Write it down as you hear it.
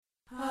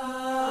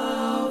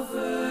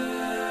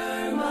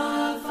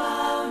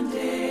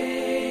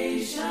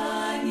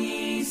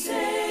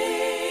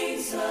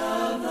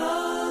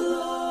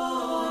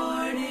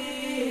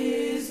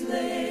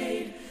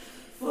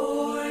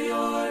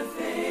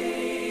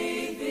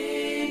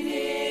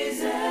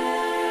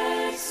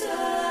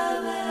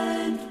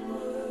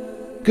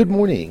Good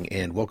morning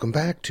and welcome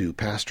back to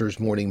Pastor's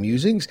Morning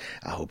Musings.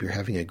 I hope you're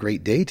having a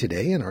great day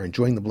today and are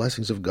enjoying the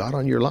blessings of God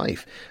on your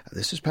life.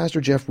 This is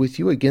Pastor Jeff with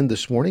you again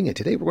this morning, and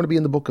today we're going to be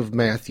in the book of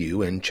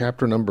Matthew in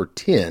chapter number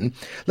 10.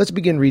 Let's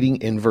begin reading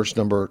in verse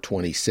number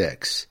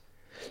 26.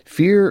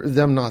 Fear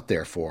them not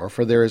therefore,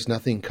 for there is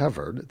nothing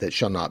covered that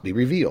shall not be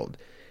revealed,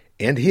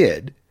 and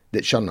hid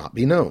that shall not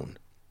be known.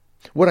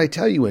 What I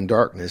tell you in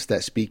darkness,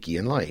 that speak ye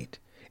in light,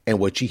 and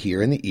what ye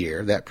hear in the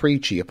ear, that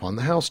preach ye upon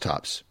the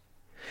housetops.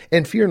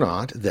 And fear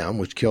not them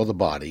which kill the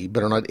body,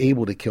 but are not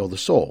able to kill the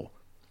soul,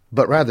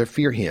 but rather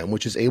fear him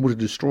which is able to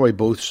destroy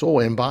both soul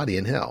and body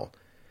in hell.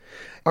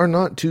 Are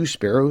not 2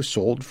 sparrows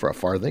sold for a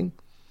farthing?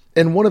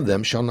 And one of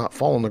them shall not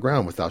fall on the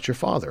ground without your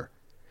Father.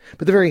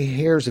 But the very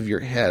hairs of your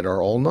head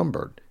are all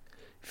numbered.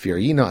 Fear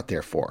ye not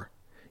therefore.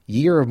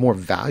 Ye are of more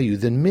value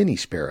than many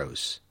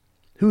sparrows.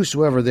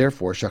 Whosoever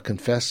therefore shall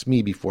confess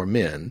me before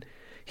men,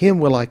 him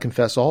will I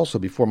confess also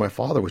before my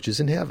Father which is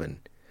in heaven.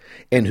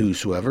 And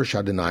whosoever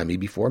shall deny me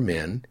before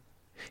men,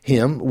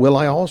 him will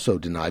I also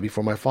deny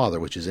before my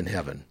Father which is in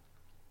heaven.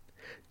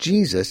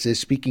 Jesus is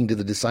speaking to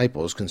the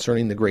disciples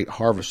concerning the great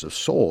harvest of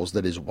souls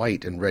that is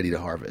white and ready to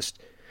harvest.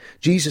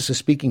 Jesus is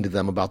speaking to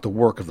them about the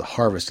work of the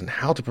harvest and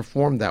how to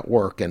perform that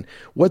work and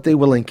what they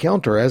will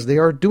encounter as they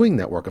are doing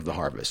that work of the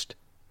harvest.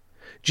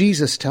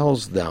 Jesus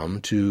tells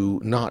them to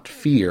not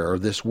fear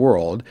this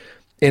world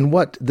and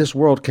what this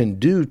world can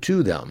do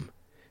to them,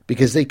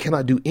 because they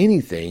cannot do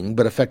anything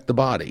but affect the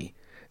body.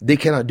 They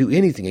cannot do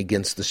anything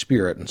against the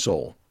spirit and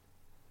soul.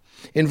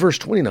 In verse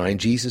 29,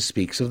 Jesus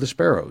speaks of the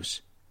sparrows,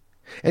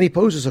 and he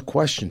poses a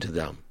question to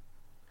them.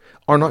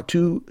 Are not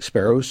 2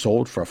 sparrows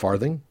sold for a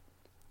farthing?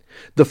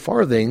 The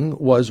farthing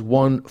was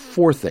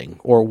 1/4,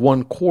 or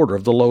 1/4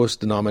 of the lowest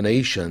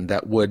denomination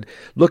that would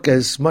look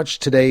as much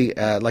today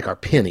like our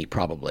penny,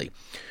 probably.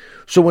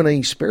 So when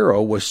a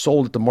sparrow was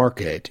sold at the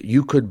market,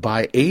 you could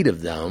buy 8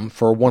 of them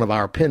for one of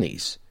our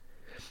pennies.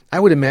 I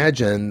would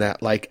imagine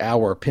that, like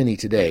our penny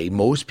today,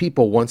 most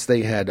people, once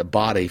they had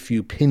bought a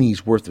few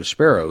pennies worth of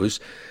sparrows,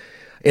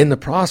 in the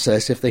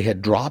process, if they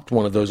had dropped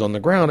one of those on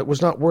the ground, it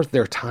was not worth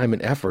their time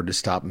and effort to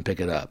stop and pick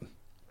it up.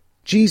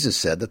 Jesus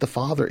said that the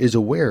Father is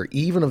aware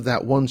even of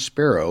that one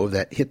sparrow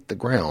that hit the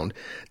ground,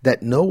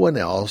 that no one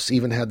else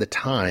even had the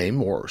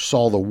time or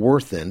saw the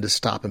worth in to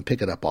stop and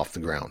pick it up off the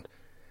ground.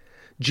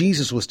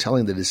 Jesus was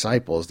telling the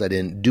disciples that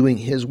in doing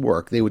his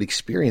work, they would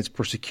experience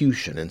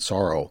persecution and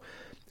sorrow,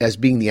 as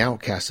being the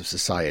outcasts of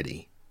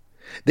society.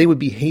 They would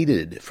be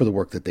hated for the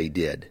work that they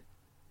did.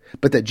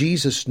 But that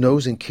Jesus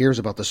knows and cares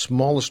about the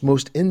smallest,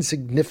 most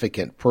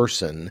insignificant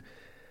person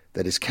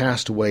that is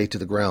cast away to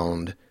the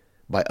ground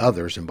by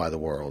others and by the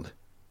world.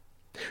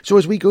 So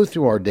as we go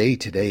through our day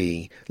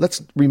today,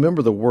 let's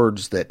remember the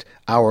words that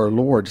our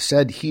Lord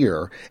said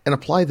here and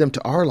apply them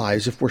to our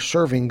lives if we're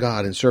serving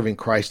God and serving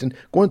Christ and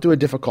going through a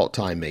difficult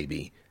time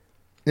maybe.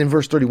 In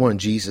verse 31,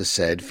 Jesus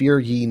said, Fear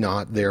ye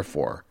not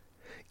therefore.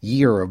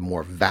 Ye are of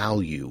more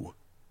value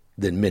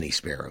than many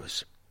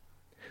sparrows.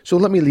 So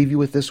let me leave you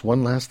with this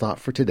one last thought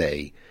for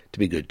today, to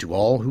be good to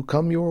all who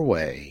come your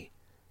way.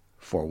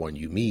 For one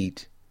you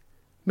meet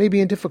may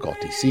be in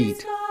difficulty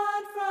seat.